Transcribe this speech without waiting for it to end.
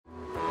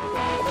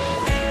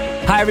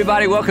Hi,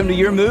 everybody. Welcome to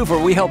Your Move, where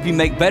we help you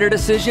make better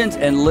decisions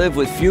and live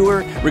with fewer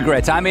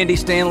regrets. I'm Andy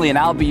Stanley, and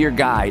I'll be your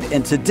guide.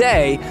 And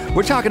today,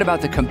 we're talking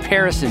about the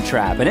comparison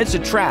trap. And it's a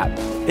trap.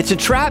 It's a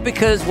trap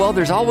because, well,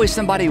 there's always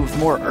somebody with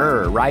more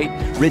right?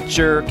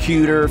 Richer,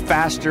 cuter,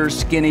 faster,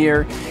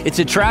 skinnier. It's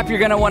a trap you're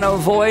going to want to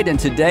avoid. And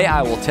today,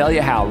 I will tell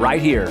you how right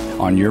here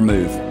on Your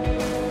Move.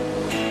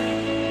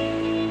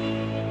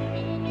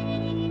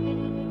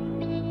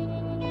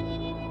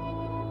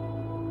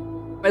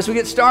 As we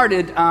get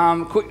started,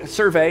 quick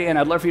survey, and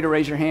I'd love for you to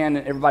raise your hand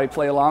and everybody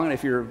play along. And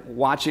if you're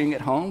watching at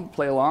home,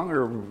 play along.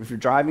 Or if you're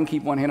driving,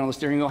 keep one hand on the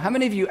steering wheel. How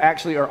many of you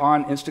actually are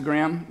on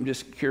Instagram? I'm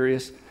just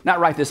curious. Not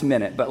right this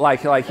minute, but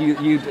like you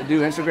do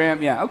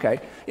Instagram? Yeah,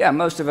 okay. Yeah,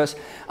 most of us.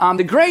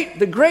 The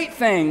great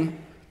thing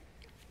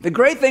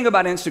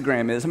about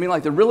Instagram is,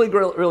 the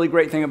really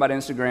great thing about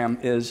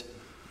Instagram is,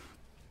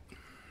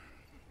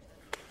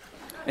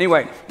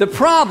 anyway, the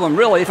problem,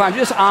 really, if I'm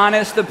just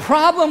honest, the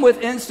problem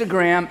with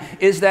Instagram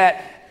is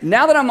that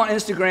now that I'm on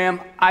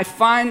Instagram, I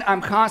find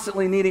I'm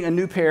constantly needing a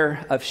new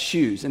pair of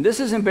shoes. And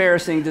this is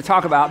embarrassing to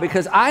talk about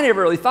because I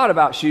never really thought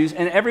about shoes.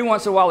 And every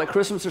once in a while at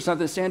Christmas or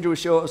something, Sandra would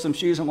show up some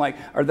shoes. I'm like,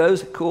 are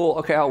those cool?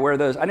 Okay, I'll wear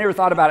those. I never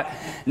thought about it.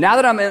 Now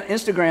that I'm on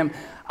Instagram,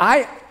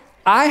 I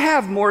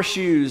have more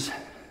shoes.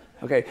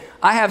 Okay,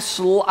 I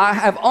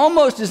have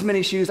almost as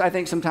many shoes, I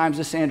think, sometimes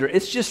as Sandra.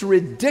 It's just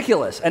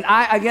ridiculous. And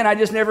I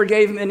just never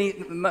gave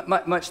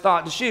much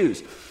thought to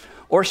shoes.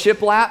 Or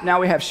shiplap. Now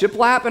we have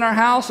shiplap in our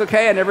house,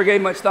 okay? I never gave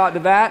much thought to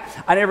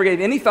that. I never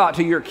gave any thought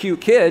to your cute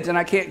kids, and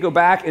I can't go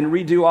back and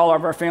redo all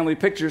of our family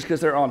pictures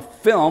because they're on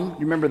film.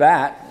 You remember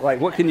that? Like,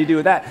 what can you do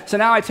with that? So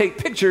now I take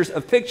pictures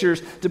of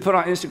pictures to put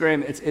on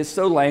Instagram. It's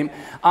so lame.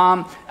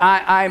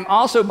 I'm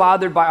also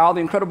bothered by all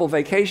the incredible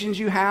vacations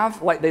you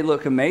have. Like, they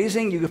look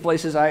amazing. You go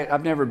places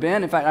I've never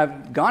been. In fact,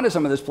 I've gone to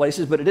some of those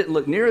places, but it didn't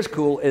look near as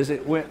cool as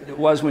it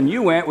was when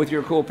you went with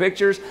your cool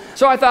pictures.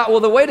 So I thought, well,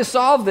 the way to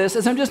solve this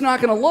is I'm just not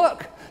going to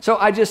look. So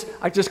I just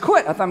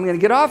quit. I thought I'm going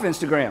to get off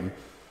Instagram.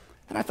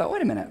 And I thought,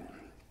 wait a minute.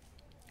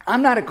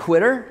 I'm not a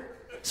quitter.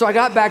 So I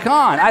got back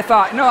on. I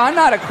thought, no, I'm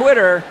not a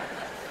quitter.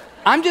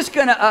 I'm just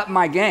going to up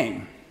my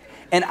game.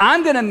 And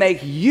I'm going to make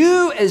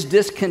you as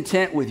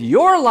discontent with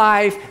your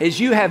life as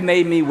you have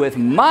made me with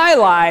my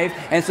life.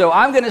 And so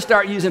I'm going to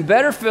start using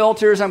better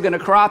filters. I'm going to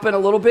crop it a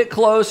little bit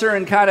closer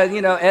and kind of,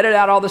 edit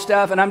out all the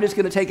stuff. And I'm just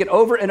going to take it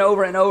over and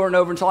over and over and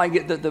over until I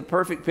get the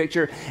perfect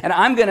picture. And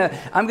I'm going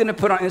to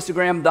put on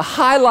Instagram the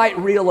highlight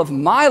reel of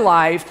my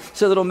life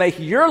so that it'll make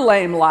your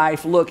lame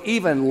life look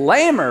even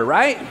lamer,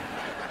 right?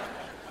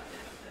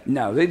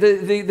 No,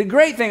 the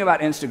great thing about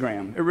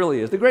Instagram, it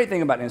really is, the great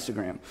thing about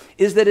Instagram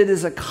is that it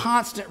is a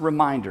constant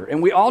reminder,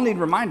 and we all need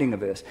reminding of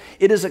this.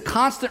 It is a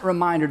constant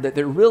reminder that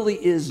there really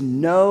is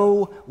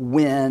no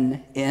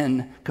win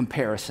in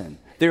comparison.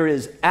 There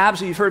is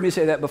absolutely, you've heard me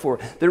say that before,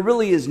 there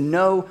really is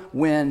no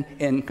win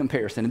in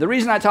comparison. And the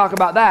reason I talk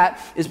about that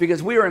is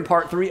because we are in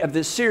part 3 of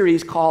this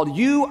series called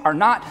You Are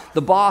Not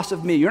the Boss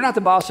of Me. You're not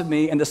the boss of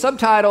me, and the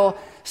subtitle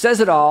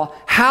says it all,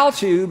 how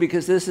to,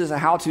 because this is a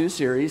how-to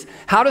series,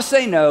 how to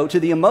say no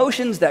to the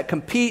emotions that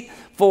compete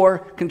for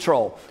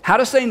control. How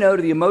to say no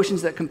to the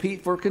emotions that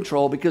compete for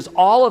control, because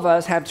all of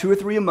us have 2 or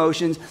 3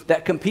 emotions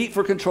that compete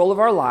for control of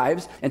our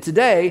lives. And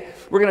today,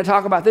 we're going to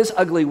talk about this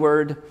ugly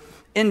word,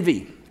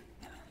 envy.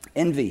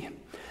 Envy.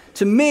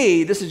 To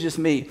me, this is just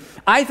me,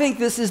 I think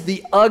this is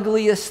the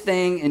ugliest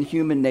thing in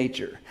human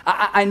nature.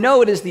 I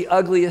know it is the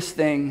ugliest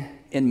thing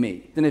in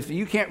me. And if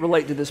you can't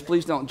relate to this,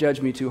 please don't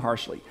judge me too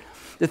harshly.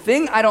 The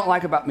thing I don't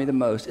like about me the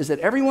most is that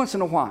every once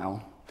in a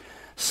while,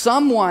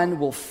 someone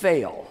will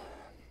fail,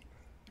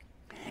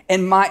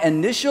 and my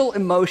initial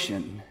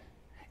emotion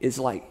is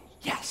like,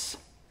 yes.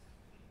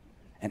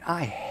 And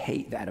I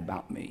hate that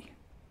about me.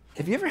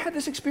 Have you ever had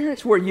this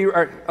experience where you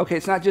are, okay,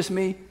 it's not just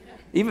me,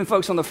 even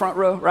folks on the front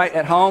row, right,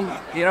 at home,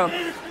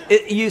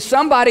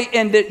 somebody,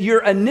 and that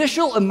your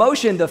initial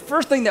emotion, the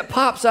first thing that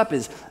pops up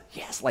is,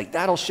 yes, like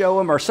that'll show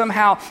them, or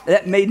somehow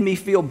that made me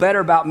feel better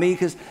about me,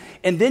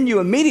 and then you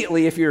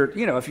immediately, if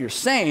you're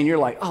sane, you're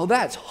like, oh,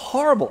 that's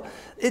horrible.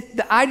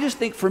 I just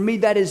think for me,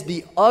 that is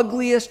the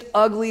ugliest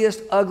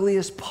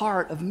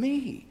part of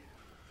me.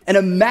 And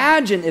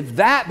imagine if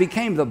that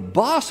became the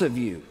boss of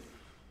you.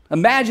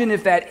 Imagine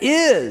if that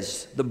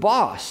is the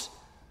boss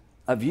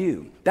of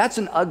you. That's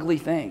an ugly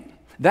thing.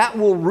 That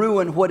will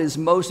ruin what is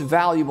most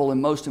valuable and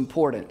most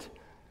important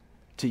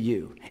to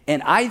you.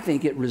 And I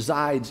think it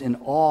resides in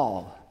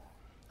all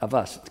of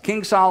us.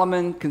 King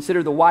Solomon,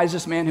 considered the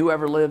wisest man who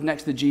ever lived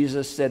next to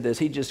Jesus, said this.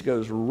 He just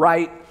goes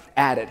right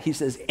at it. He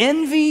says,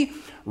 envy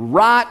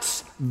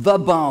rots the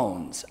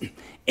bones.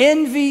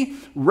 Envy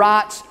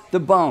rots the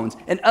bones.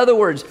 In other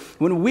words,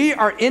 when we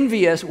are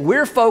envious,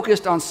 we're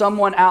focused on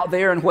someone out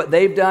there and what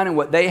they've done and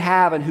what they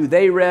have and who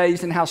they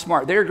raised and how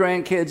smart their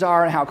grandkids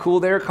are and how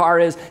cool their car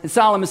is. And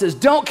Solomon says,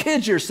 don't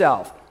kid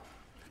yourself.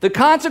 The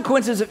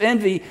consequences of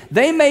envy,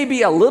 they may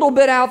be a little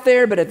bit out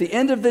there, but at the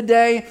end of the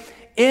day,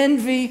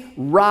 envy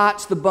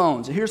rots the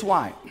bones. Here's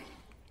why.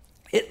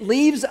 It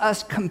leaves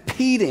us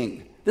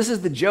competing This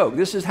is the joke.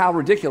 This is how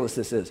ridiculous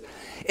this is.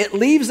 It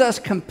leaves us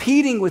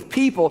competing with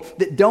people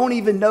that don't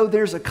even know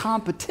there's a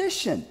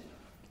competition.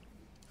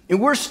 And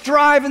we're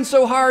striving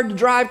so hard to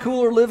drive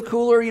cooler, live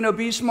cooler,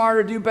 be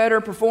smarter, do better,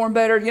 perform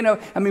better.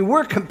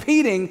 We're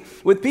competing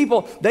with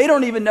people. They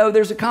don't even know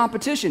there's a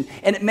competition.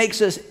 And it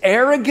makes us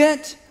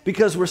arrogant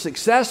because we're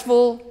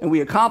successful and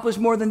we accomplish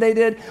more than they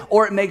did,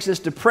 or it makes us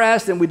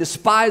depressed and we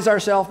despise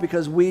ourselves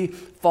because we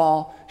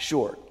fall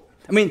short.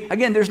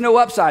 Again, there's no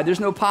upside. There's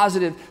no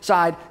positive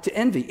side to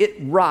envy. It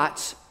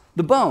rots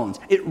the bones.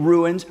 It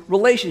ruins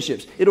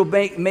relationships. It'll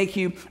make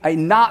you a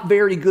not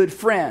very good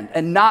friend,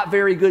 a not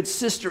very good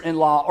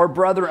sister-in-law or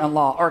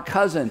brother-in-law or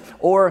cousin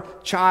or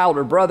child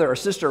or brother or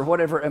sister or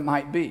whatever it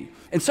might be.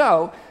 And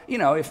so,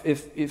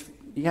 if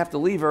you have to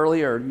leave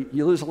early or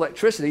you lose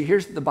electricity,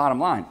 here's the bottom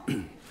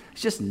line.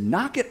 Just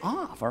knock it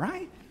off, all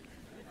right?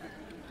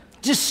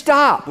 Just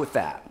stop with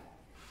that.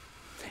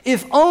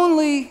 If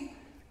only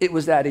it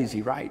was that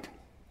easy, right?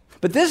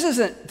 But this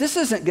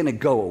isn't going to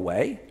go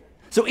away.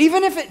 So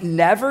even if it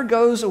never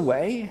goes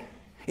away,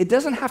 it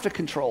doesn't have to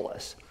control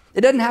us.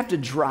 It doesn't have to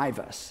drive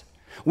us.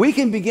 We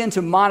can begin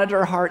to monitor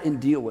our heart and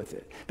deal with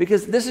it.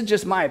 Because this is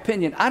just my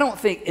opinion. I don't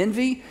think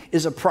envy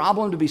is a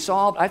problem to be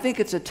solved. I think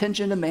it's a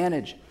tension to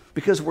manage.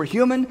 Because we're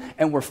human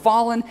and we're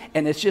fallen,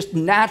 and it's just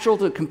natural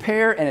to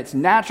compare, and it's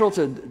natural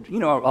to,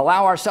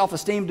 allow our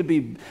self-esteem to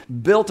be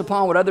built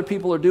upon what other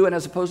people are doing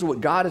as opposed to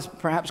what God has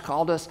perhaps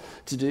called us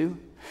to do.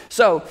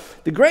 So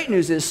the great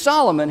news is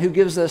Solomon, who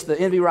gives us the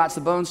envy rots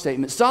the bone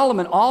statement,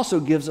 Solomon also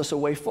gives us a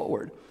way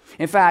forward.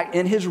 In fact,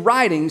 in his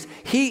writings,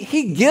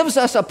 he gives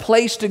us a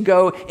place to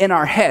go in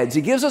our heads.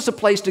 He gives us a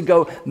place to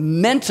go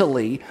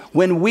mentally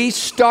when we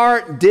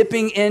start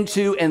dipping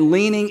into and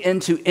leaning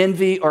into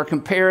envy or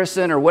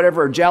comparison or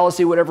whatever, or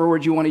jealousy, whatever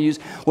word you want to use,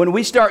 when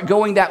we start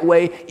going that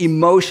way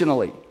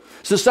emotionally.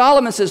 So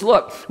Solomon says,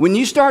 look, when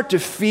you start to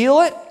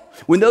feel it,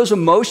 when those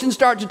emotions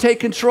start to take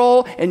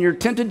control and you're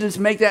tempted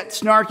to make that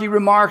snarky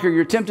remark, or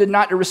you're tempted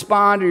not to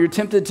respond, or you're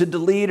tempted to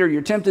delete, or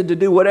you're tempted to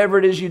do whatever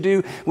it is you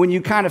do, when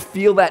you kind of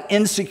feel that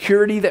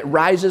insecurity that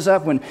rises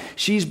up when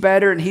she's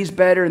better and he's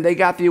better and they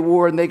got the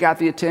award and they got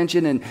the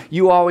attention and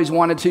you always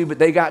wanted to, but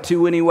they got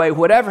to anyway,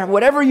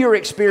 whatever your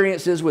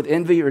experience is with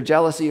envy or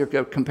jealousy or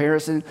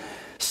comparison,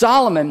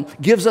 Solomon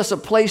gives us a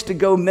place to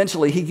go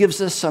mentally. He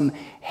gives us some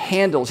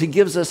handles. He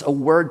gives us a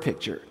word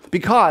picture,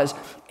 because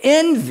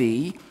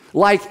envy,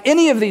 like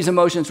any of these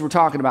emotions we're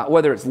talking about,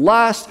 whether it's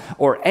lust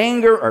or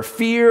anger or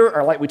fear,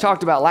 or like we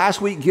talked about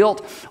last week,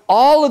 guilt,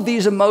 all of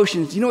these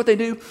emotions, you know what they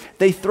do?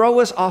 They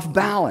throw us off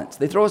balance.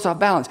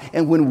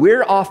 And when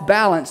we're off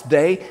balance,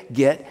 they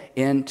get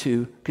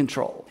into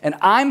control. And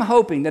I'm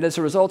hoping that as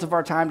a result of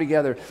our time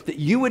together, that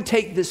you would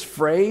take this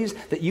phrase,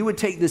 that you would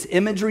take this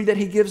imagery that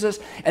he gives us,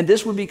 and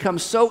this would become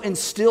so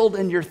instilled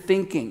in your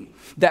thinking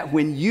that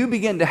when you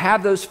begin to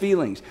have those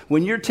feelings,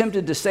 when you're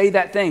tempted to say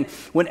that thing,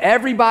 when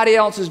everybody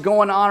else is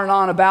going on and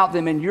on about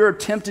them and you're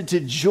tempted to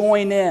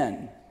join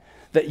in,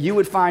 that you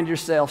would find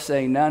yourself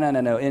saying, no,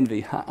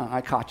 envy,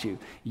 I caught you.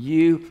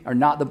 You are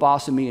not the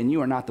boss of me, and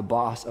you are not the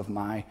boss of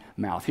my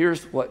mouth.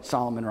 Here's what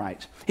Solomon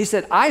writes. He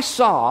said, I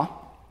saw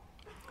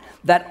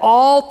that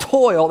all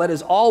toil, that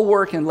is all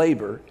work and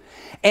labor,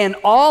 and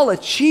all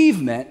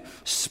achievement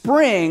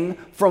spring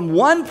from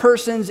one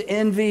person's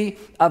envy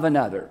of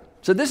another.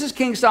 So this is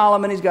King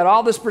Solomon. He's got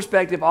all this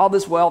perspective, all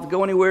this wealth,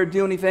 go anywhere,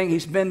 do anything.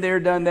 He's been there,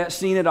 done that,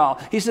 seen it all.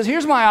 He says,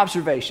 here's my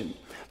observation.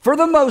 For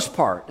the most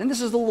part, and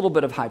this is a little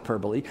bit of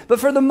hyperbole, but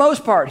for the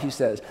most part, he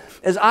says,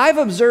 as I've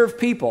observed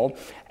people,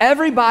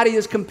 everybody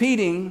is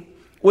competing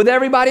with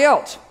everybody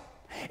else.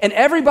 And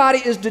everybody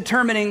is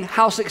determining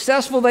how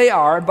successful they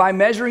are by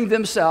measuring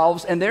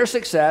themselves and their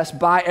success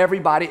by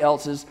everybody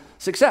else's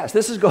success.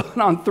 This is going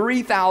on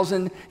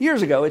 3,000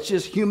 years ago. It's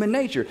just human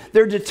nature.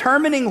 They're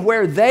determining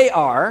where they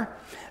are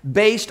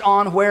based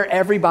on where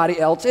everybody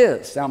else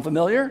is. Sound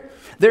familiar?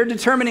 They're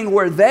determining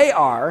where they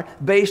are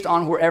based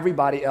on where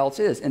everybody else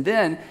is. And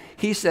then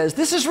he says,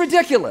 this is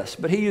ridiculous,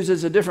 but he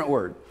uses a different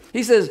word.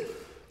 He says,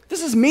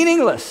 this is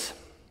meaningless.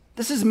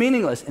 This is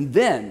meaningless. And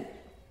then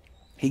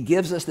he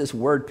gives us this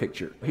word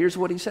picture. Here's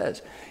what he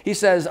says. He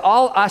says,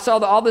 I saw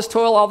all this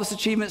toil, all this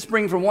achievement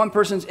spring from one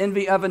person's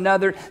envy of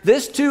another.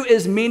 This too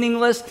is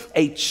meaningless,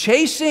 a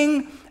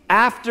chasing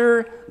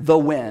after the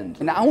wind.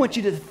 And I want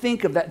you to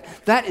think of that.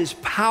 That is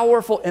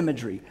powerful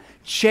imagery.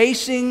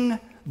 Chasing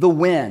the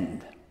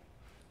wind.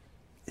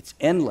 It's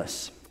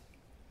endless.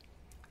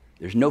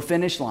 There's no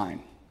finish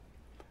line.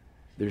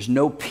 There's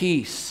no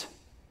peace.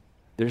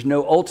 There's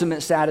no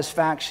ultimate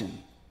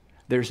satisfaction.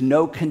 There's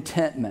no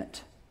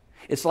contentment.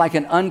 It's like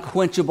an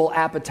unquenchable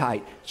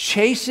appetite.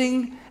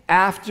 Chasing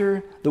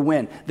after the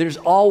wind. There's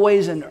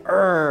always an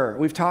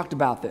We've talked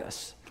about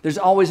this. There's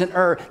always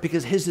an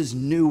because his is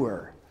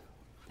newer.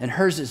 And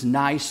hers is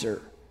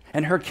nicer,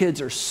 and her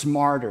kids are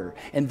smarter,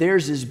 and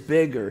theirs is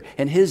bigger,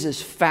 and his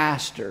is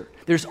faster.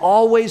 There's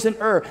always an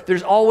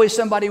There's always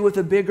somebody with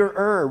a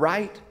bigger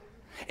right?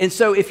 And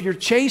so if you're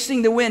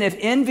chasing the wind, if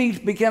envy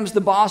becomes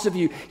the boss of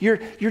you, you're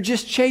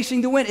just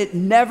chasing the wind. It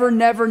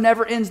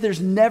never ends.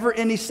 There's never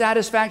any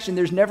satisfaction.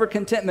 There's never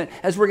contentment.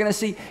 As we're going to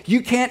see,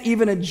 you can't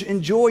even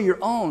enjoy your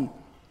own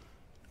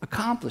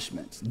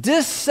accomplishments.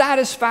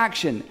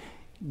 Dissatisfaction,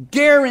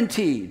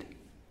 guaranteed,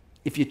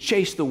 if you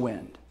chase the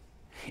wind.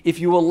 If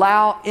you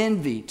allow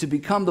envy to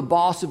become the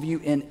boss of you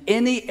in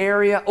any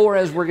area, or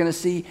as we're going to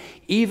see,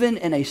 even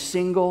in a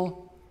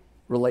single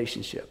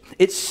relationship.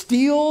 It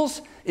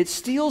steals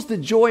the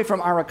joy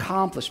from our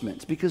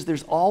accomplishments because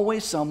there's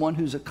always someone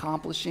who's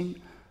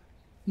accomplishing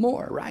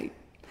more, right?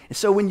 And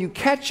so when you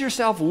catch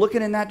yourself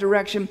looking in that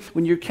direction,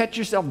 when you catch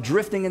yourself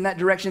drifting in that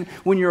direction,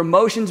 when your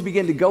emotions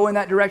begin to go in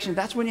that direction,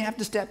 that's when you have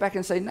to step back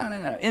and say, no,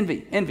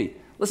 envy,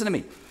 listen to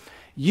me.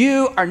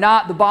 You are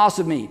not the boss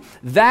of me.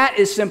 That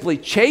is simply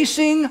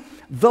chasing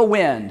the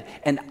wind,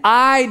 and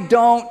I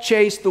don't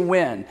chase the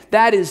wind.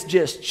 That is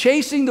just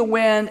chasing the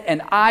wind,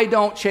 and I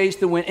don't chase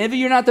the wind. Envy,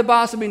 you're not the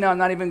boss of me. No, I'm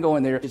not even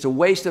going there. It's a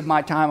waste of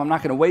my time. I'm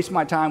not going to waste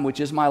my time, which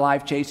is my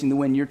life, chasing the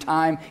wind. Your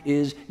time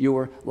is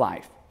your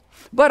life.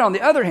 But on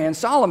the other hand,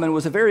 Solomon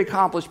was a very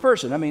accomplished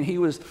person. I mean, he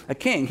was a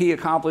king. He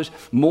accomplished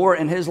more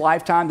in his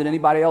lifetime than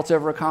anybody else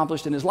ever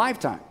accomplished in his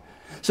lifetime.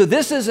 So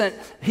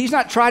he's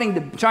not trying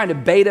to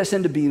bait us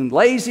into being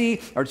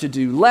lazy or to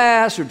do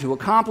less or to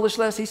accomplish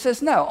less. He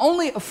says, no,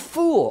 only a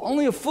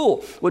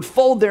fool would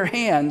fold their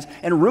hands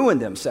and ruin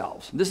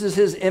themselves. This is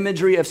his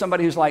imagery of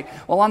somebody who's like,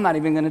 well, I'm not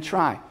even going to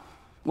try.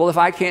 Well, if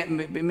I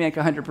can't make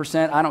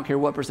 100%, I don't care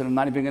what percent, I'm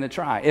not even going to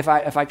try. If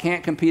I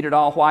can't compete at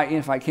all, why?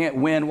 If I can't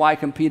win, why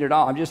compete at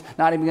all? I'm just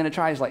not even going to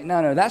try. He's like,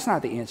 no, that's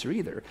not the answer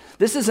either.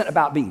 This isn't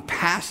about being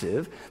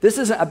passive. This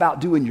isn't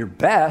about doing your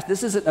best.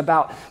 This isn't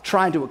about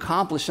trying to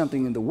accomplish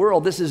something in the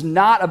world. This is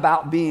not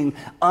about being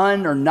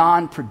or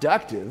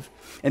non-productive.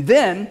 And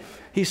then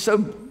he's so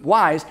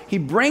wise, he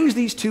brings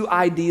these two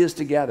ideas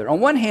together. On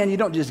one hand, you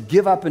don't just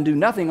give up and do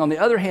nothing. On the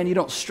other hand, you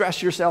don't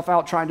stress yourself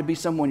out trying to be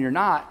someone you're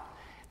not.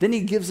 Then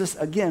he gives us,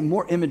 again,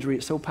 more imagery.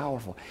 It's so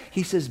powerful.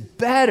 He says,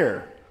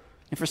 better.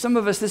 And for some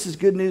of us, this is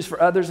good news.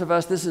 For others of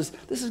us, this is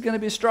going to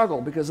be a struggle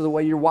because of the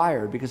way you're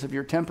wired, because of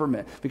your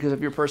temperament, because of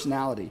your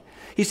personality.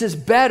 He says,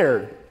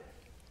 better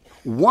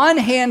one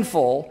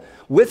handful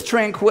with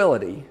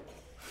tranquility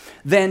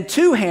than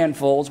two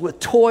handfuls with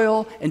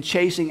toil and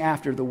chasing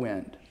after the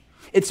wind.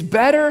 It's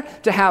better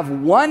to have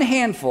one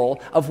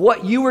handful of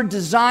what you were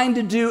designed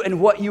to do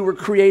and what you were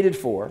created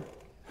for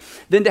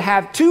than to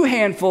have two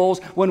handfuls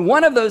when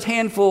one of those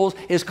handfuls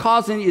is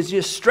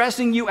just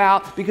stressing you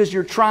out because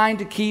you're trying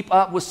to keep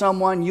up with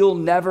someone you'll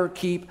never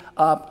keep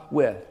up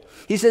with.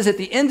 He says at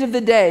the end of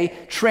the day,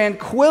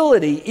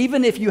 tranquility,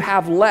 even if you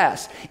have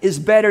less, is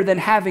better than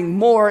having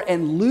more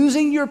and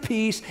losing your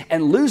peace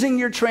and losing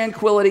your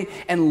tranquility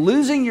and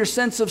losing your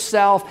sense of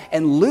self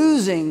and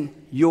losing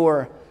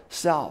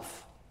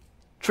yourself.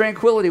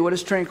 Tranquility, what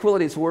is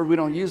tranquility? It's a word we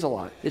don't use a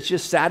lot. It's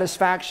just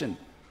satisfaction.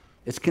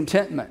 It's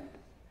contentment.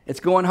 It's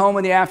going home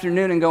in the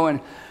afternoon and going,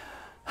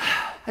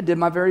 I did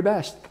my very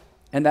best.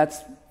 And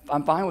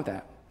I'm fine with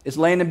that. It's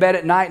laying in bed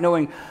at night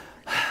knowing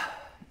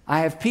I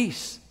have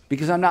peace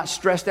because I'm not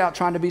stressed out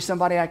trying to be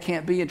somebody I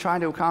can't be and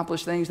trying to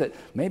accomplish things that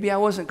maybe I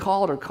wasn't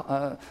called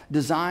or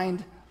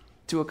designed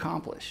to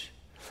accomplish.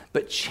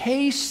 But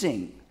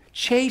chasing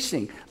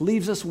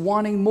leaves us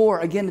wanting more.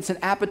 Again, it's an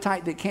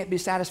appetite that can't be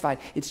satisfied.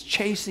 It's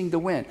chasing the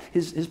wind.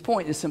 His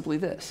point is simply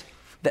this,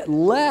 that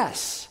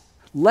less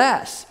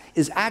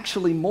is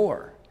actually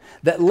more.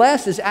 That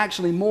less is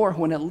actually more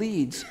when it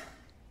leads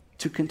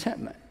to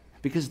contentment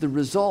because the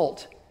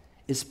result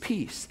is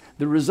peace.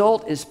 The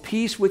result is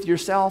peace with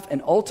yourself,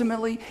 and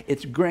ultimately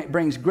it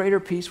brings greater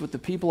peace with the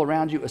people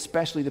around you,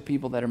 especially the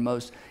people that are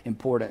most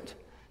important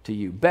to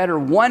you. Better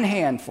one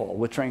handful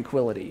with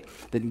tranquility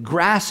than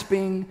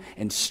grasping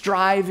and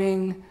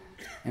striving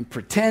and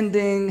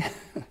pretending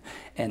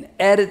and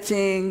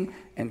editing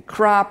and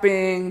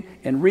cropping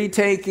and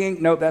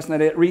retaking. Nope, that's not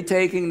it.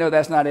 Retaking. No,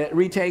 that's not it.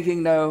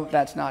 Retaking. No,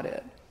 that's not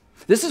it.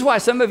 This is why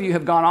some of you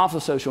have gone off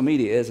of social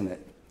media, isn't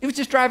it? It was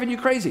just driving you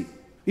crazy.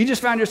 You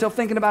just found yourself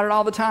thinking about it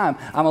all the time.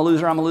 I'm a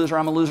loser, I'm a loser,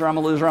 I'm a loser, I'm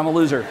a loser, I'm a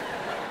loser.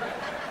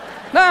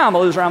 No, I'm a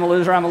loser, I'm a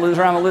loser, I'm a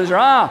loser, I'm a loser.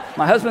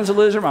 My husband's a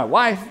loser, my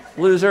wife,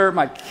 loser,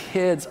 my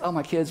kids,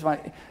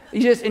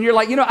 and you're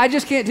like, I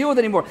just can't deal with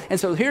it anymore. And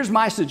so here's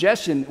my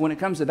suggestion when it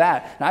comes to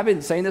that. And I've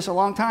been saying this a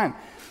long time.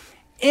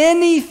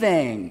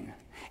 Anything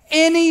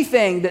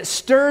that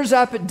stirs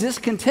up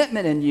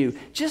discontentment in you,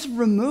 just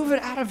remove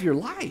it out of your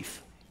life.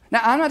 Now,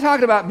 I'm not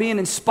talking about being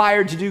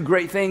inspired to do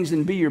great things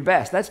and be your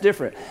best. That's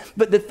different.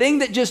 But the thing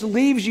that just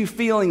leaves you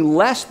feeling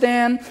less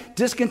than,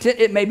 discontent,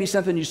 it may be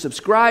something you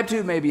subscribe to,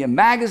 it may be a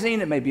magazine,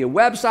 it may be a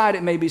website,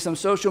 it may be some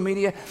social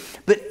media.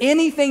 But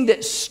anything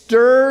that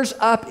stirs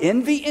up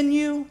envy in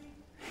you,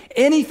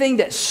 anything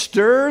that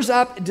stirs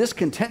up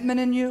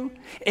discontentment in you,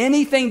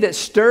 anything that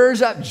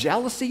stirs up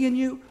jealousy in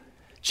you,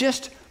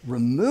 just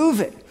remove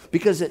it.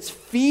 Because it's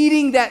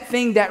feeding that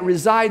thing that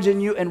resides in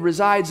you and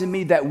resides in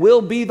me that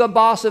will be the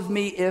boss of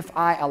me if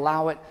I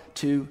allow it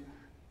to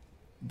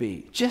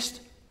be.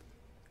 Just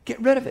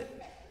get rid of it.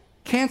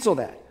 Cancel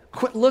that.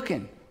 Quit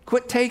looking.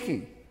 quit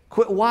taking,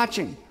 quit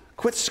watching,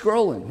 quit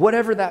scrolling,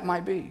 whatever that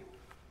might be.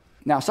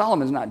 Now,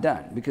 Solomon's not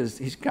done because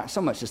he's got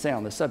so much to say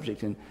on this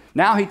subject. And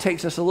now he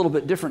takes us a little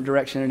bit different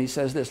direction and he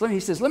says this. He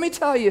says, let me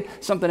tell you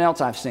something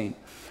else I've seen.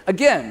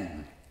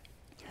 Again,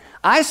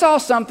 I saw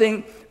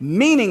something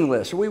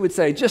meaningless, or we would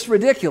say just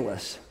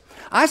ridiculous.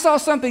 I saw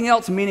something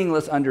else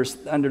meaningless under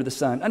the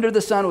sun. Under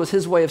the sun was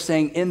his way of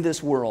saying in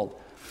this world.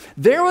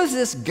 There was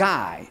this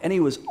guy, and he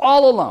was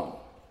all alone.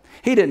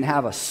 He didn't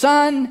have a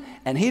son,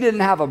 and he didn't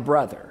have a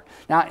brother.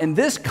 Now, in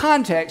this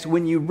context,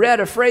 when you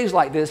read a phrase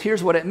like this,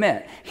 here's what it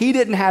meant. He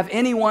didn't have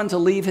anyone to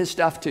leave his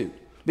stuff to,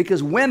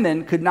 because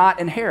women could not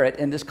inherit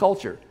in this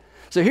culture.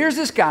 So here's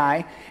this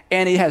guy,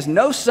 and he has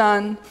no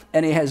son,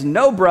 and he has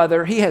no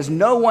brother. He has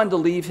no one to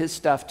leave his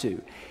stuff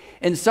to.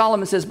 And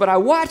Solomon says, but I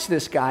watched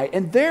this guy,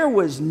 and there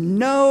was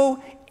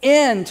no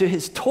end to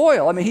his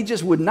toil. I mean, he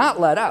just would not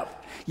let up.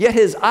 Yet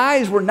his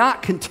eyes were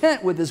not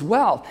content with his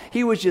wealth.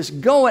 He was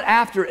just going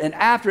after it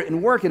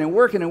and working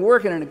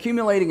and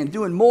accumulating and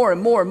doing more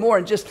and more and more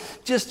and just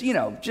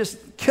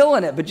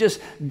killing it, but just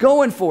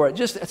going for it.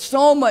 Just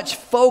so much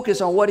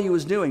focus on what he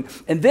was doing.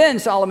 And then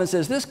Solomon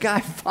says, this guy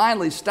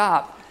finally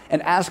stopped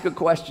and asked a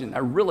question,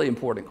 a really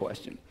important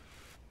question.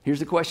 Here's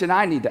the question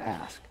I need to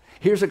ask.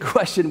 Here's a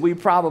question we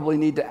probably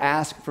need to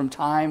ask from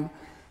time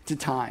to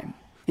time.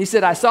 He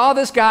said, I saw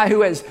this guy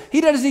he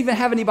doesn't even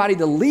have anybody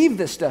to leave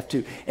this stuff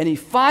to. And he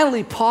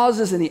finally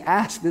pauses and he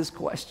asks this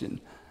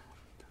question.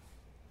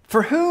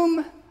 For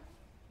whom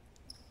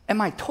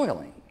am I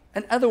toiling?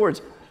 In other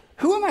words,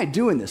 who am I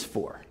doing this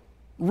for?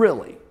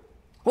 Really?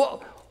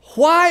 Well,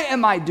 why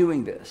am I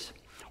doing this?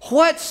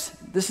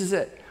 This is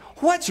it.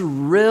 What's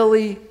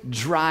really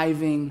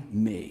driving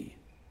me?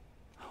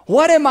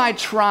 What am I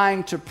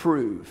trying to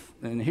prove?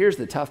 And here's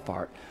the tough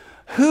part.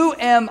 Who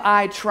am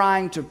I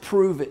trying to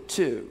prove it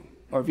to?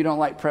 Or if you don't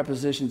like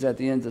prepositions at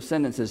the ends of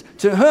sentences,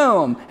 to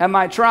whom am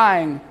I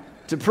trying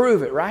to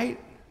prove it, right?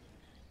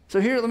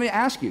 So here, let me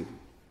ask you.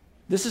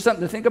 This is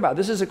something to think about.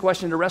 This is a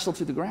question to wrestle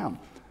to the ground.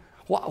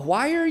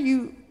 Why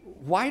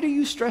do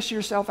you stress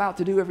yourself out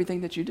to do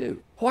everything that you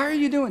do? Why are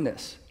you doing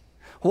this?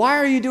 Why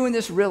are you doing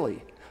this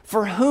really?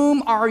 For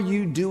whom are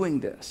you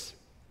doing this?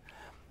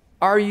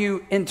 Are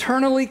you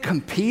internally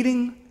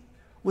competing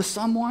with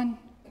someone?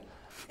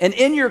 And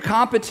in your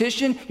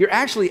competition, you're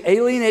actually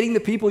alienating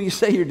the people you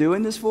say you're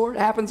doing this for? It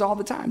happens all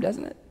the time,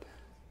 doesn't it?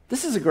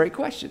 This is a great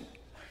question.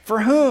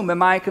 For whom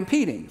am I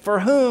competing? For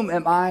whom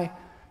am I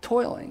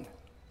toiling?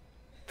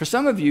 For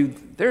some of you,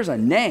 there's a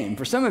name.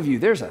 For some of you,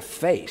 there's a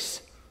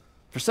face.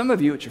 For some of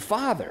you, it's your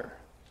father.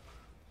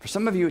 For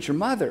some of you, it's your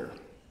mother.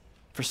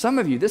 For some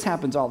of you, this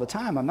happens all the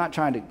time. I'm not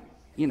trying to,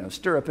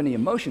 stir up any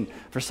emotion.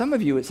 For some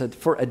of you, it's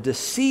for a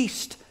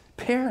deceased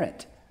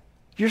parent.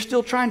 You're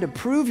still trying to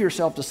prove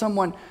yourself to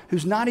someone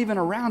who's not even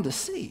around to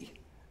see.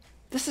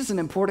 This is an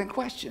important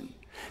question.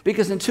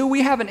 Because until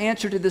we have an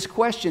answer to this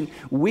question,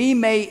 we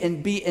may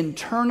be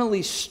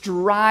internally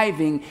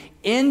striving,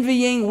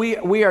 envying,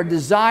 we are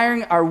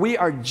desiring, or we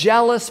are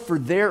jealous for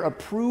their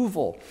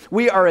approval.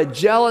 We're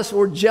jealous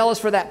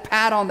for that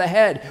pat on the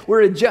head.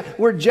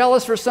 We're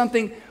jealous for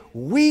something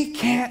we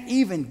can't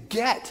even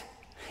get.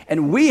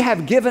 And we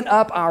have given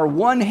up our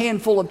one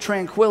handful of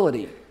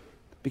tranquility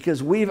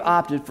because we've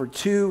opted for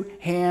two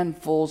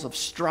handfuls of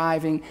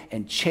striving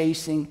and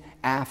chasing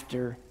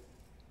after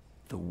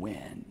the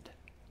wind.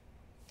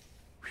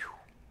 Whew.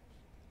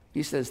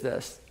 He says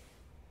this,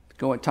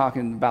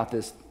 talking about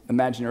this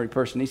imaginary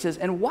person. He says,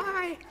 and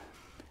why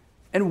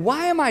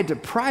am I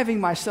depriving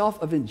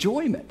myself of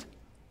enjoyment?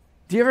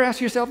 Do you ever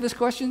ask yourself this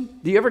question?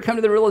 Do you ever come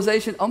to the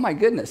realization, oh my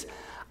goodness,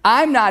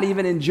 I'm not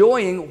even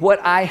enjoying what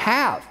I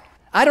have.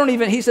 I don't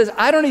even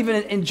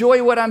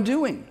enjoy what I'm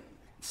doing.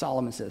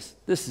 Solomon says,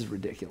 this is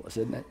ridiculous,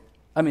 isn't it?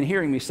 I mean,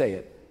 hearing me say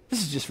it,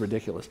 this is just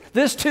ridiculous.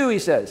 This too, he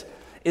says,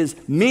 is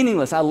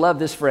meaningless. I love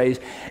this phrase.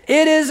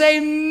 It is a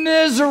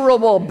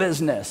miserable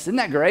business. Isn't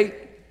that great?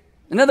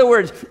 In other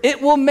words,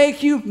 it will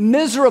make you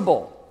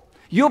miserable.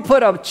 You'll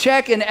put a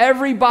check in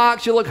every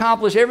box. You'll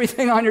accomplish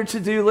everything on your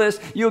to-do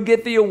list. You'll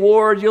get the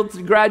award. You'll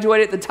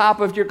graduate at the top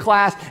of your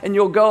class, and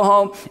you'll go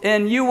home,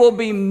 and you will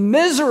be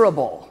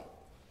miserable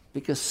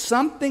because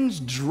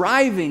something's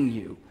driving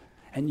you,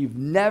 and you've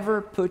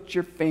never put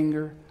your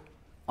finger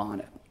on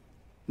it.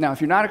 Now,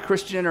 if you're not a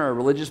Christian or a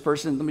religious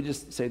person, let me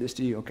just say this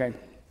to you, okay?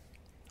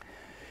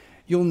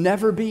 You'll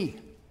never be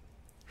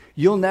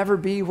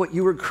what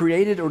you were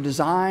created or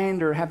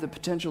designed or have the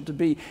potential to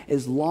be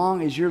as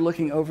long as you're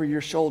looking over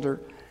your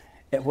shoulder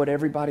at what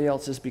everybody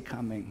else is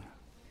becoming.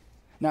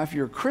 Now, if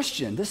you're a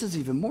Christian, this is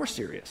even more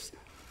serious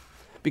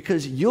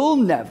because you'll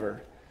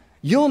never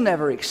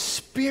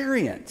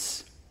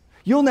experience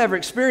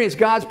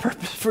God's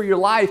purpose for your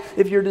life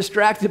if you're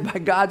distracted by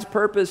God's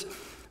purpose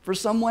for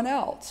someone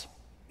else.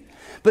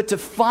 But to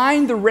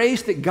find the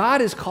race that God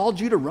has called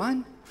you to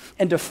run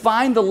and to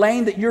find the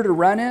lane that you're to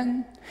run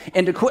in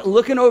and to quit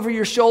looking over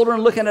your shoulder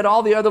and looking at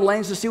all the other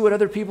lanes to see what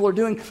other people are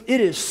doing, it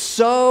is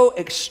so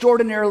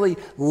extraordinarily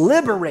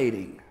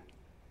liberating.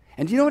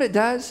 And do you know what it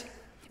does?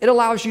 It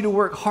allows you to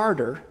work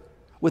harder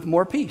with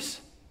more peace.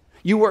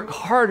 You work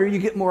harder, you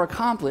get more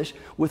accomplished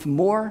with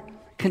more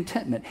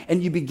contentment.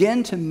 And you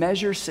begin to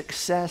measure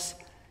success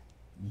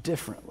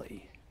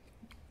differently.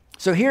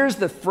 So here's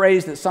the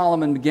phrase that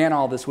Solomon began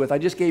all this with. I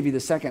just gave you the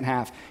second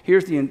half.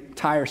 Here's the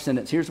entire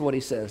sentence. Here's what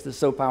he says. This is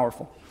so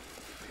powerful.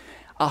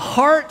 A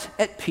heart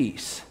at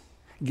peace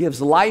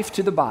gives life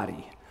to the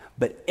body,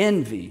 but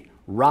envy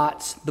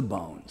rots the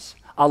bones.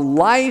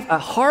 A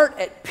heart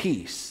at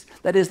peace.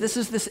 That is, this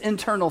is this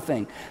internal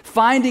thing.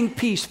 Finding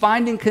peace,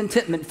 finding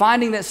contentment,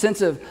 finding that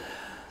sense of,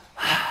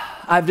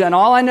 I've done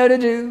all I know to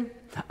do.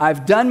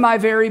 I've done my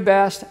very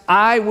best.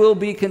 I will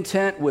be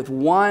content with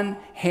one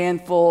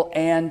handful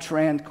and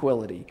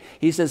tranquility.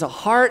 He says, a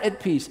heart at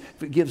peace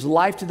gives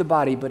life to the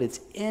body, but it's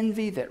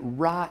envy that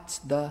rots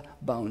the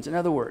bones. In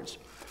other words,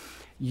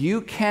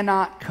 you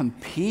cannot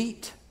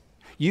compete.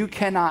 You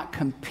cannot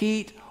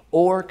compete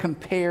or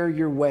compare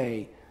your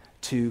way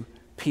to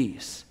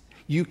peace.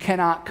 You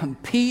cannot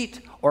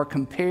compete or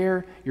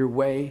compare your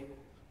way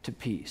to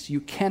peace.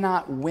 You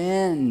cannot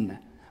win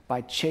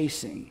by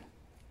chasing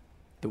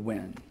the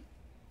wind.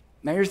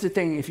 Now, here's the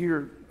thing. If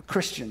you're a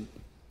Christian,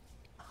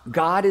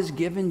 God has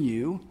given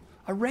you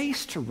a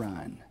race to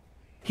run.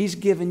 He's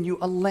given you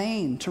a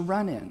lane to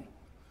run in.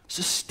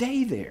 So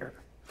stay there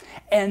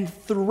and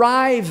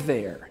thrive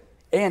there.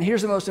 And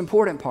here's the most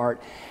important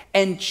part.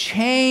 And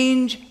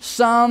change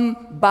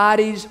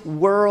somebody's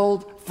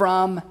world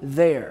from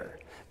there.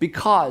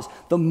 Because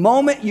the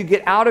moment you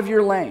get out of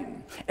your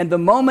lane, and the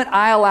moment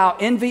I allow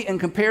envy and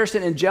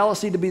comparison and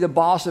jealousy to be the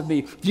boss of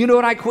me, do you know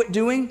what I quit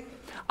doing?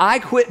 I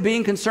quit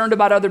being concerned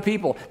about other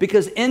people,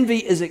 because envy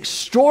is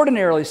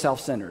extraordinarily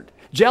self-centered.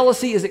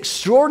 Jealousy is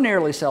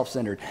extraordinarily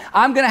self-centered.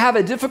 I'm going to have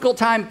a difficult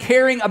time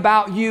caring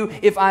about you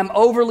if I'm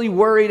overly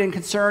worried and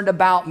concerned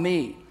about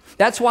me.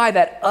 That's why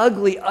that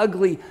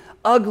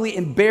ugly,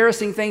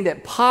 embarrassing thing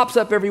that pops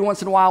up every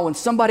once in a while when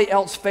somebody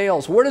else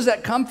fails, where does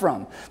that come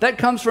from? That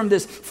comes from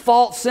this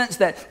false sense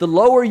that the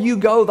lower you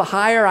go, the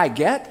higher I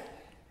get.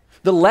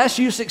 The less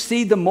you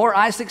succeed, the more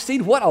I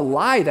succeed. What a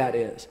lie that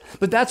is.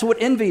 But that's what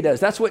envy does.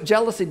 That's what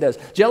jealousy does.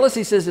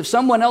 Jealousy says if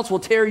someone else will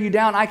tear you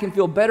down, I can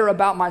feel better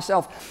about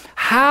myself.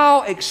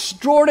 How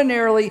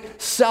extraordinarily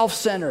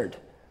self-centered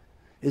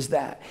is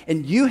that?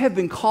 And you have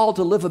been called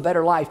to live a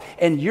better life.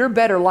 And your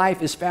better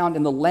life is found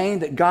in the lane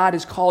that God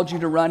has called you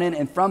to run in.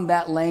 And from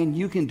that lane,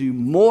 you can do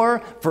more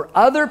for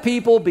other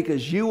people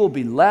because you will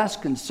be less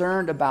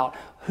concerned about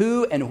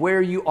who and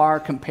where you are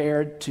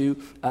compared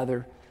to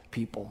other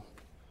people.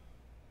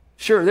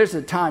 Sure, there's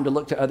a time to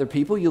look to other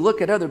people. You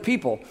look at other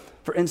people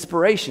for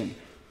inspiration,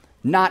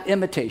 not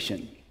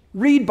imitation.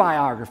 Read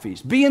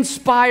biographies. Be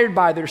inspired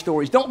by their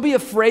stories. Don't be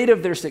afraid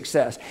of their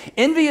success.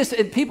 Envious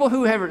people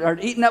who are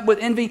eaten up with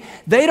envy,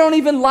 they don't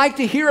even like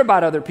to hear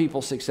about other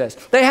people's success.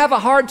 They have a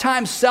hard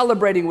time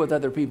celebrating with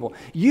other people.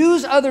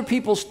 Use other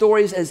people's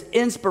stories as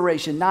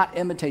inspiration, not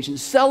imitation.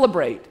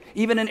 Celebrate,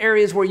 even in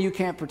areas where you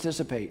can't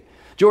participate.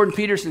 Jordan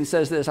Peterson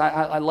says this.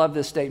 I love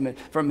this statement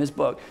from his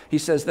book. He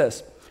says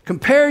this.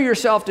 Compare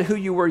yourself to who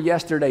you were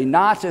yesterday,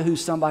 not to who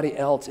somebody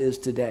else is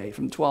today,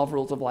 from 12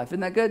 Rules of Life. Isn't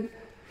that good?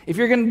 If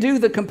you're going to do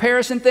the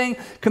comparison thing,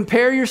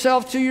 compare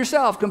yourself to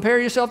yourself. Compare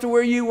yourself to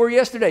where you were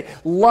yesterday.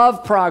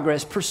 Love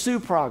progress,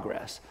 pursue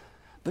progress.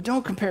 But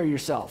don't compare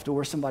yourself to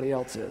where somebody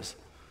else is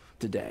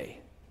today.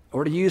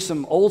 Or to use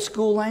some old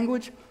school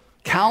language,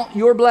 count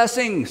your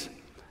blessings,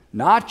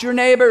 not your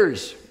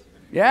neighbors.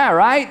 Yeah,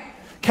 right?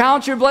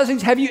 Count your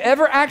blessings. Have you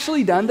ever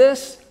actually done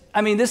this? I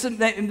mean,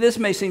 this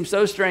may seem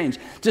so strange.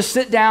 To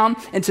sit down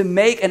and to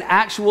make an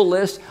actual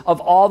list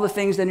of all the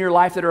things in your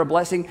life that are a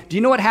blessing. Do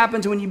you know what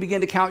happens when you begin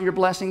to count your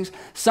blessings?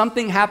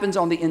 Something happens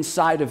on the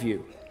inside of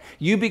you.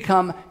 You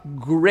become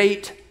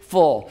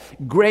grateful.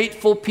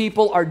 Grateful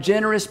people are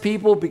generous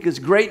people because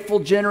grateful,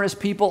 generous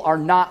people are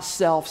not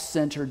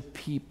self-centered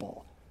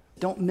people.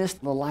 Don't miss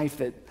the life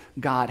that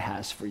God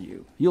has for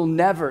you. You'll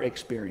never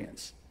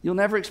experience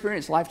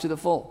life to the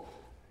full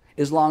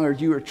as long as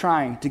you are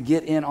trying to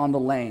get in on the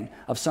lane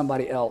of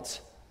somebody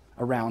else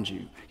around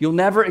you. You'll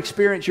never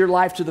experience your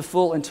life to the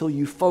full until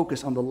you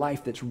focus on the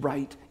life that's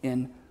right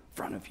in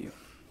front of you.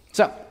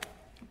 So,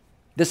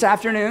 this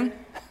afternoon,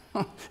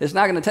 it's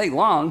not going to take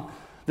long.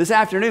 This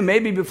afternoon,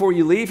 maybe before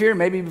you leave here,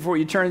 maybe before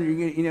you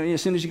turn,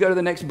 as soon as you go to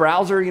the next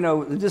browser,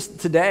 just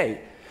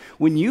today,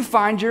 when you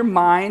find your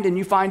mind and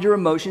you find your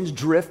emotions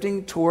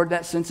drifting toward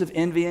that sense of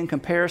envy and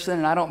comparison,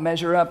 and I don't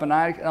measure up, and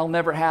I'll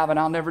never have, and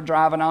I'll never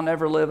drive, and I'll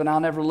never live, and I'll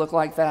never look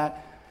like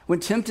that. When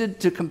tempted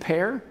to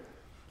compare,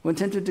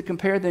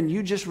 then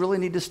you just really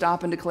need to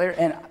stop and declare,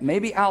 and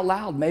maybe out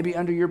loud, maybe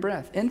under your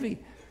breath, envy,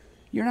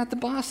 you're not the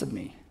boss of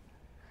me.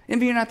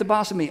 Envy, you're not the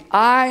boss of me.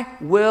 I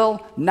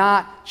will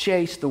not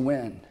chase the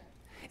wind.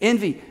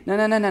 Envy, no.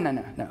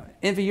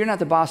 Envy, you're not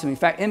the boss of me. In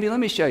fact, Envy, let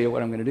me show you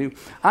what I'm going to do.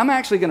 I'm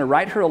actually going to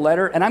write her a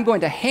letter, and I'm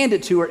going to hand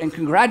it to her and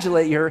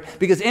congratulate her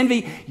because,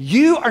 Envy,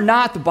 you are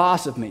not the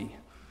boss of me.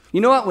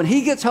 You know what? When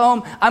he gets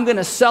home, I'm going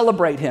to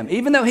celebrate him.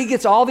 Even though he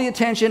gets all the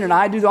attention and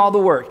I do all the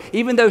work.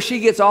 Even though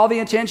she gets all the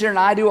attention and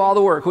I do all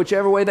the work,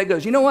 whichever way that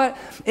goes. You know what?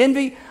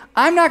 Envy,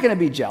 I'm not going to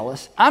be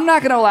jealous. I'm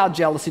not going to allow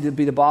jealousy to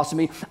be the boss of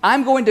me.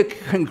 I'm going to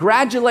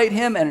congratulate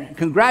him and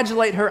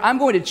congratulate her. I'm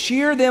going to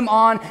cheer them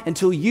on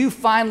until you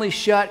finally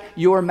shut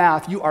your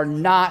mouth. You are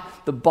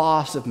not the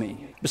boss of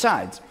me.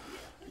 Besides,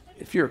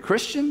 if you're a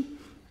Christian,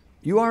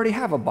 you already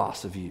have a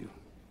boss of you.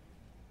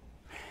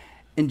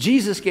 And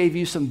Jesus gave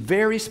you some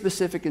very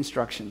specific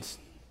instructions.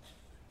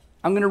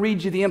 I'm going to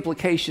read you the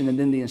implication and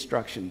then the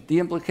instruction. The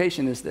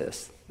implication is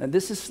this. Now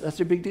that's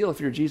a big deal if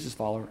you're a Jesus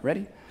follower.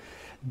 Ready?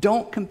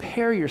 Don't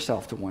compare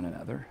yourself to one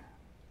another.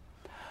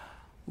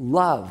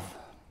 Love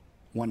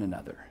one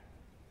another.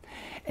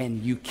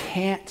 And you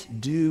can't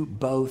do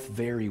both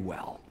very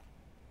well.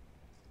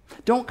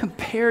 Don't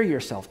compare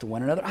yourself to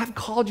one another. I've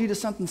called you to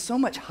something so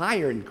much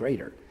higher and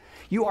greater.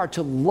 You are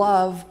to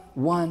love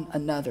one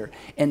another.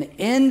 And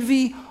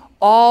envy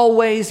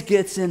always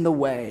gets in the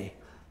way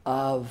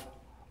of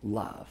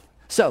love.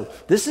 So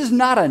this is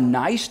not a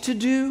nice to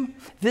do.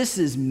 This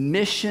is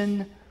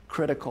mission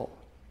critical.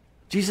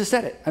 Jesus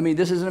said it. I mean,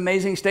 this is an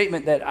amazing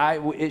statement that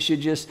it should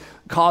just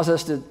cause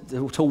us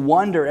to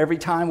wonder every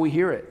time we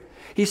hear it.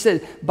 He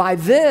said, by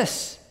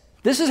this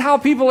is how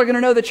people are going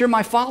to know that you're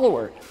my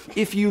follower.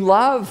 If you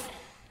love,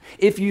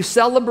 if you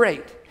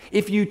celebrate,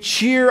 if you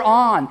cheer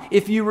on,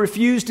 if you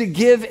refuse to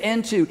give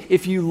into,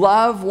 if you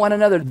love one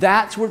another,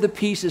 that's where the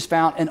peace is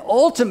found. And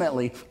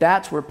ultimately,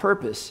 that's where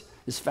purpose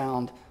is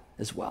found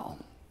as well.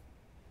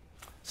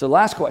 So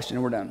last question,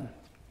 and we're done.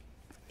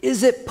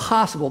 Is it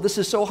possible? This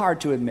is so hard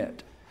to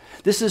admit.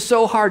 This is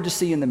so hard to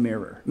see in the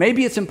mirror.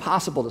 Maybe it's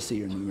impossible to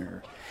see in the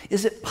mirror.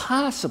 Is it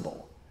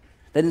possible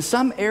that in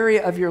some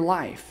area of your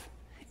life,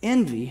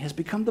 envy has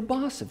become the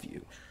boss of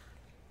you?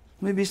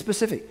 Let me be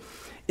specific.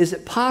 Is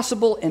it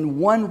possible in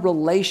one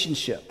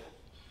relationship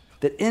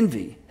that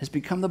envy has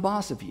become the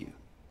boss of you?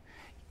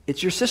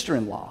 It's your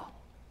sister-in-law.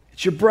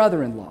 It's your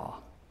brother-in-law.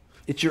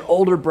 It's your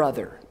older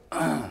brother.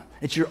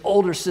 It's your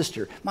older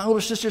sister. My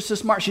older sister's so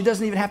smart, she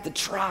doesn't even have to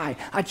try.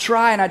 I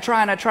try and I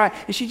try and I try,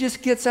 and she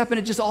just gets up and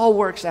it just all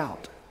works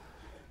out.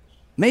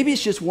 Maybe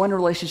it's just one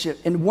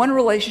relationship. In one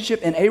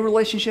relationship, in a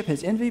relationship,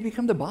 has envy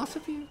become the boss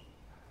of you?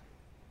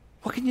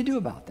 What can you do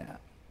about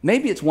that?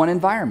 Maybe it's one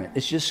environment.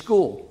 It's just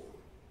school.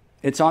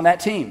 It's on that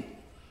team.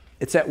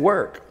 It's at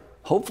work.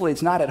 Hopefully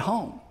it's not at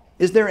home.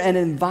 Is there an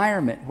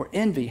environment where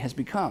envy has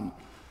become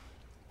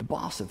the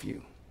boss of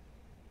you?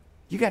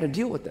 You got to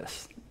deal with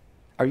this,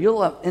 or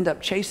you'll end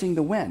up chasing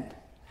the wind.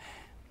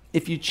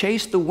 If you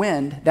chase the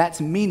wind,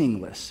 that's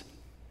meaningless.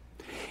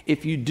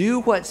 If you do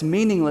what's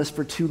meaningless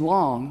for too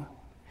long,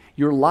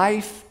 your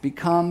life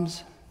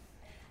becomes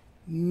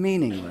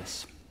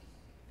meaningless.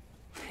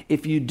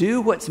 If you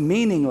do what's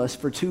meaningless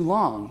for too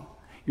long,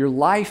 your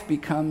life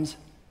becomes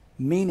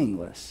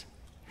meaningless.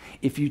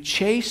 If you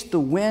chase the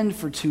wind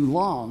for too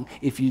long,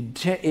 if you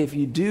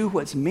do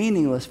what's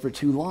meaningless for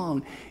too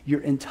long,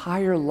 your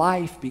entire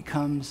life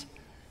becomes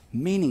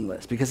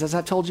meaningless. Because as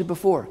I told you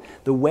before,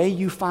 the way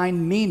you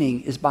find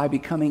meaning is by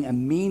becoming a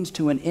means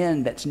to an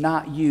end that's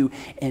not you.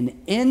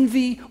 And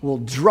envy will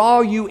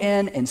draw you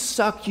in and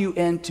suck you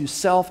into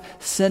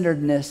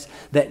self-centeredness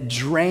that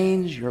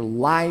drains your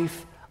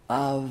life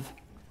of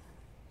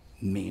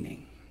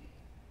meaning.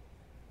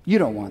 You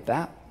don't want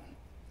that.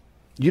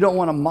 You don't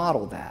want to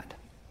model that.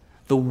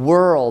 The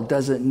world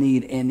doesn't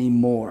need any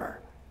more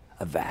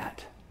of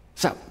that.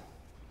 So,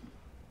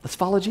 let's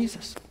follow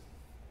Jesus.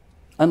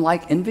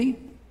 Unlike envy,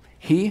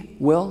 he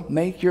will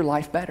make your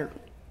life better.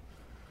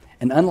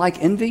 And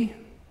unlike envy,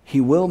 he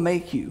will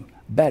make you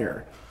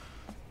better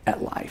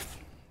at life.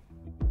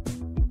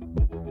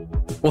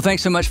 Well,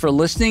 thanks so much for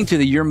listening to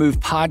the Your Move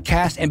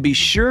podcast, and be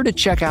sure to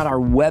check out our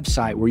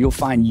website where you'll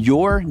find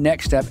your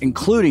next step,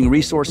 including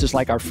resources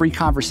like our free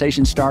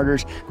conversation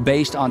starters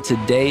based on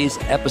today's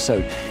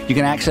episode. You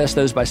can access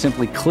those by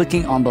simply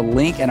clicking on the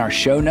link in our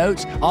show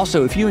notes.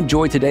 Also, if you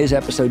enjoyed today's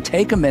episode,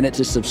 take a minute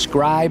to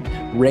subscribe,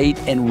 rate,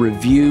 and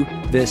review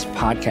this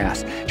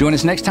podcast. Join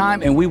us next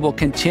time, and we will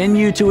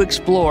continue to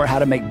explore how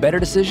to make better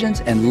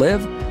decisions and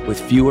live with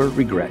fewer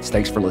regrets.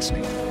 Thanks for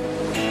listening.